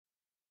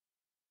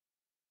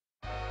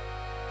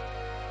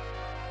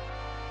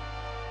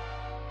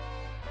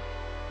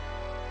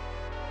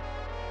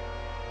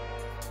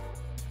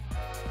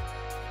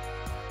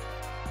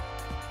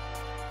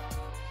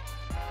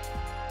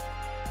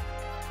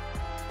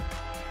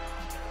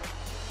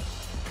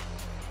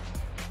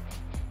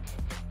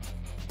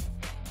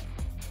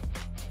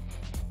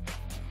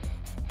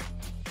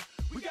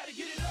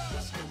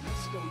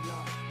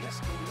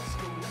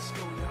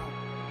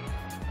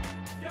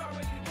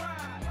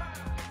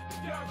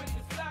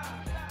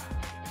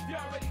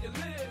to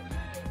live,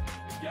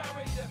 if y'all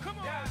ready to come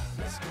on,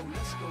 let's go,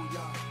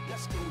 y'all.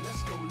 Let's go,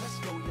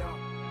 y'all.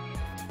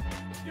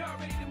 If y'all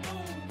ready to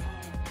move,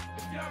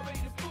 if y'all ready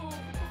to fool,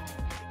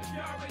 if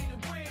y'all ready to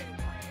win,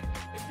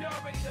 if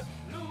y'all ready to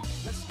lose.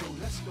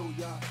 Let's go,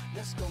 y'all.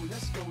 Let's go,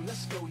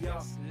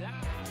 y'all.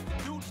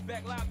 The dude's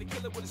back live to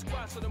kill it with a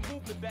squad, so the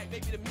movement back,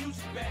 maybe the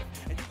music back.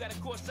 And you got a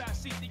courtside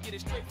seat to get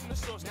it straight from the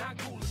source. Not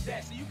cool as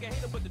that, so you can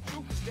hate them, but the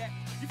truth is that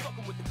you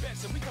fucking with the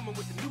best, and we coming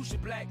with the new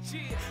shit black.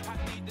 Yeah, I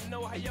need to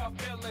know how y'all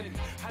feeling.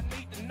 I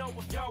need to know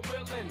if y'all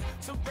willing.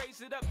 So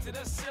raise it up to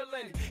the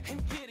ceiling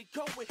and get it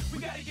going. We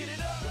gotta get it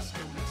up. Let's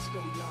go,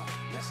 y'all.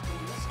 Let's go,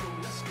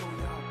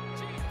 y'all.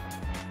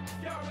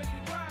 If y'all ready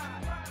to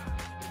ride,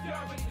 if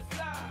y'all ready to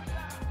fly,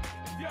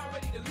 if y'all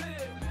ready to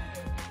live,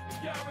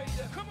 if y'all ready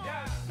to come on,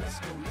 let's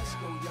go,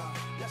 y'all.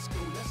 Let's go,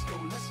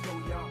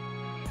 y'all.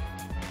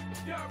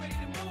 If y'all ready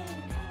to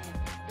move,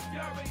 if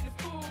y'all ready to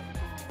fool,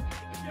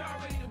 if y'all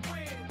ready to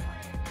win,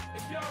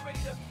 if y'all ready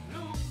to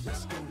lose.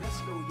 Let's go,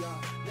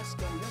 y'all. Let's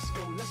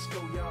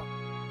go, y'all.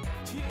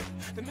 Yeah,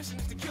 the mission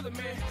is to kill a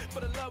man,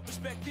 for the love,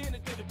 respect, and the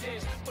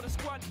dividends, for the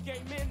squad, the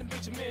game, and the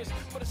Benjamins,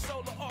 for the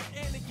soul, the art,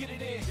 and to get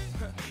it in.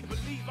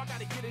 Believe I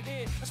gotta get it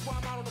in. That's why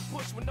I'm out on the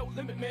push with no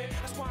limit, man.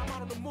 That's why I'm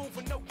out on the move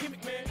with no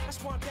gimmick, man.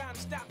 That's why I'm down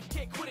to stop,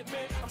 can't quit it,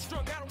 man. I'm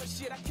strung out on this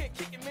shit, I can't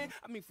kick it, man.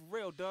 I mean for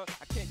real, dog,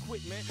 I can't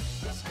quit, man.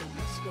 Let's go,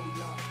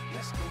 y'all.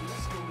 Let's go,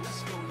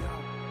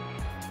 y'all.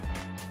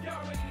 If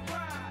y'all ready to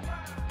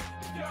ride,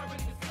 if y'all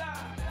ready to fly,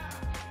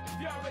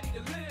 if y'all ready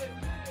to live,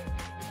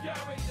 if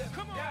y'all ready to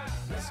come on,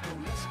 let's go,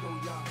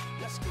 y'all.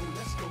 Let's go,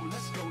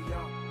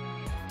 y'all.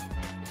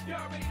 If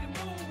y'all ready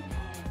to move,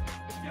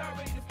 if y'all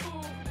ready to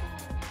fool,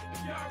 if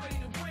y'all ready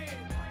to win,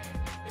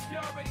 if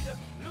y'all ready to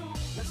lose.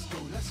 Let's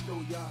go,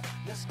 y'all.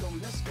 Let's go,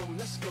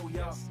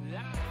 y'all.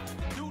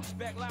 The dude's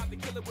back live to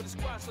kill it with a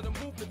squad, so the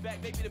movement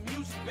back, maybe the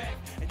music back.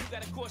 And you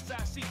got a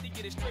courtside seat to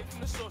get it straight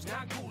from the source.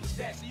 Not cool as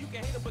that, so you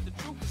can hate them, but the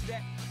truth is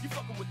that you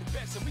fucking with the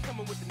best, and we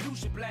coming with the new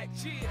shit black.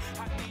 Yeah,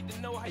 I need to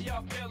know how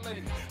y'all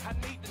feeling. I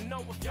need to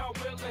know if y'all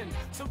willing.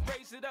 So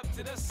raise it up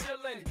to the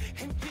ceiling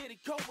and get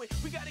it going.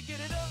 We gotta get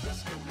it up.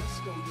 Let's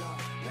go, y'all.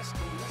 Let's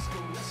go,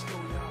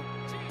 y'all.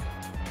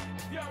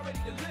 If y'all ready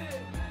to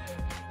live,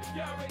 if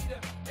y'all ready to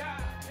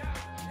die,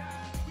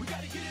 we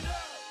gotta get it up.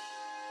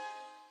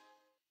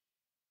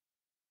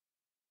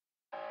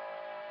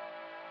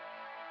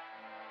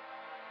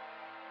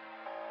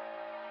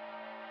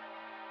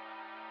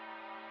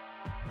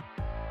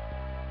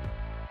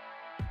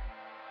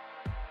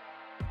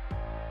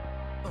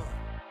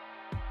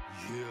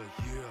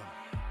 Yeah.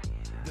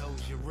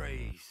 Those your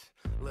rays.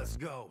 Let's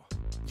go.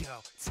 Yo,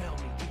 tell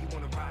me, do you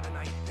wanna ride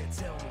tonight? Then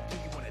tell me, do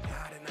you wanna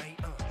die tonight?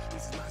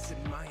 This is my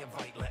city, my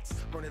invite. Let's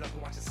burn it up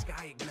and watch the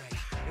sky ignite.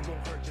 It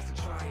won't hurt just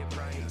to try it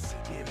right.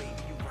 Yeah,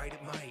 maybe you right,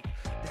 it might.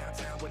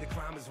 Downtown where the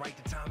crime is right,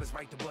 the time is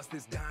right to bust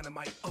this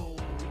dynamite. Oh,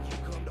 when you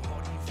come, the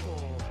harder you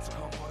fall. So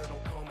come harder,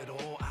 don't come at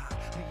all. I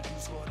leave you,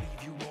 so I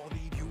leave you all,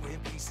 leave you in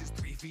pieces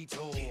 3 feet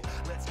tall.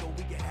 Let's go,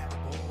 we can have it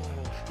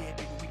all. Yeah,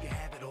 baby, we can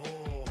have it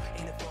all.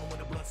 Ain't it fun when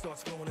the blood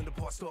starts flowing and the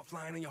parts start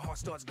flying and your heart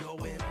starts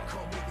going?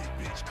 Come with it,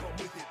 bitch, come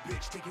with it,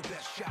 bitch. Take your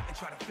best shot and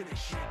try to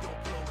finish it.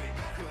 Don't blow it,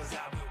 cause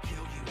I will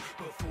kill you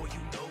before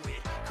you know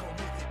it. Come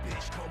with it,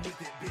 bitch, come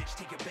with it, bitch.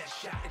 Take your best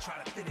shot and try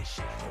to finish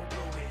it. Don't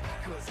blow it,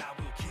 cause I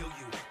will kill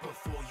you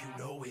before you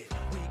know it.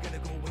 Where you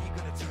gonna go, where you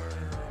gonna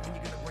turn? When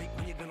you gonna break,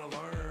 when you gonna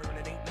learn?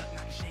 It ain't nothing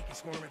I can shake and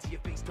squirm into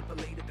your face till the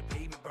late the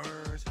pavement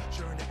burns.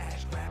 Churn the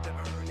ash, grab the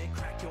urn and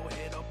crack your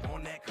head up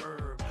on that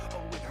curb.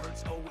 Oh, it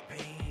hurts, oh, it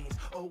pains.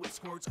 Oh, it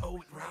squirts, oh,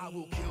 it rains. I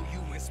will kill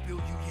you and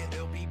spill you, yeah,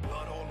 there'll be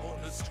blood all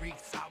on the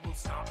streets. I will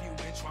stomp you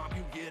and tromp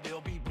you, yeah,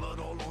 there'll be blood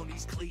all on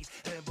these cleats.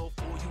 And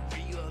before you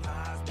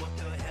realize what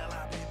the hell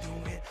I've been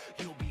doing,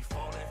 you'll be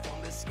falling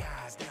from the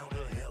skies down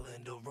to hell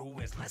in the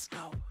ruins. Let's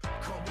go.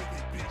 Come with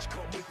it, bitch,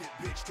 come with it,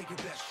 bitch. Take your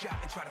best shot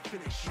and try to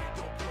finish it.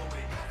 Don't blow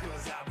it,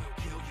 cause I will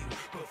kill you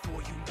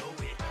before you know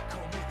it.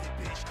 Come with it,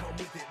 bitch, come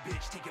with it,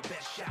 bitch. Take your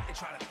best shot and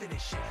try to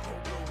finish it.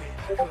 Don't blow it,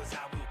 cause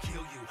I will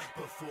kill you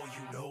before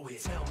you know it.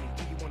 Tell me,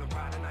 do you wanna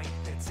ride tonight?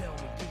 Then tell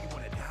me, do you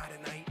wanna die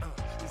tonight?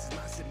 This is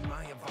my city,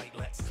 my invite.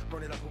 Let's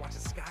burn it up and watch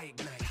the sky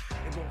ignite.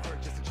 It won't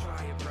hurt just to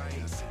try it right.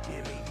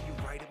 Yeah, maybe you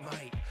right, it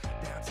might.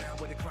 Downtown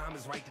where the crime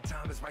is right, the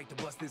time is right to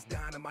bust this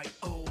dynamite.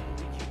 Oh,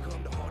 when you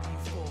come, the harder you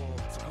fall.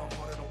 So come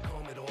harder, don't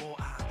come at all.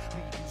 I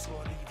leave you, so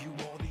I leave you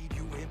all, leave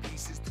you in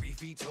pieces 3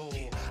 feet tall.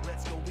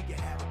 Let's go, we can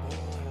have it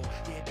all.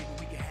 Yeah, baby,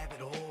 we can have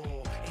it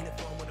all. Ain't it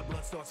fun when the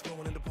blood starts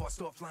flowing and the parts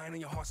start flying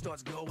and your heart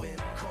starts going?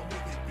 Come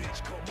with it,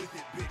 bitch, come with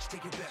it, bitch.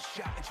 Take your best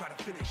shot and try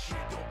to finish it.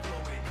 Don't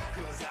blow it,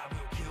 cause I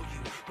will kill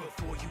you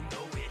before you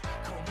know it.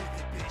 Come with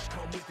it, bitch,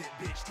 come with it,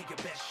 bitch. Take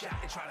your best shot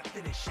and try to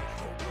finish it.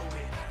 Don't blow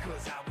it,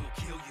 cause I will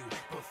kill you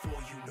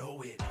before you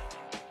know it.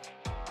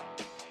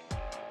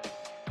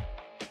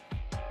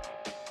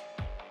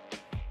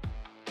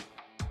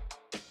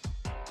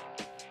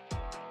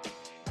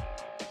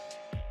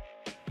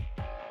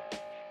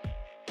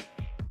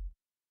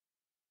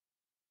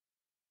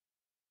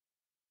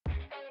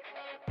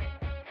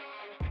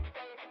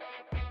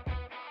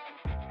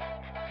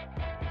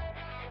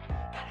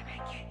 Gotta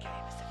make it,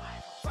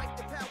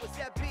 powers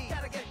that be.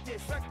 Gotta get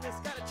this, reckless,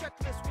 got a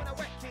checklist when I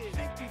wreck it.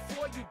 Think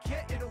before you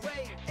get it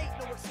away, ain't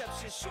no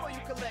exception, sure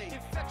you can lay.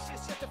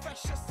 Infectious, yet the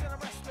freshest and I'm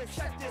restless.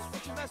 Check this,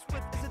 what you mess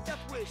with is a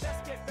death wish.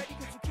 Let's get ready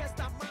cause you can't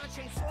stop mine.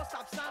 Chainsaw,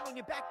 stop sign on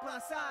your back,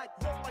 blind side.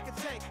 Roll like a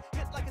tank,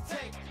 hit like a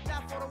tank.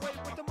 Now for the way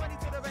with the money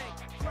to the bank.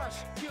 Crush,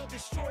 kill,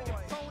 destroy your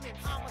opponent.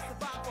 I'm a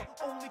survivor,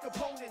 only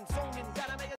component. Zoning, gotta make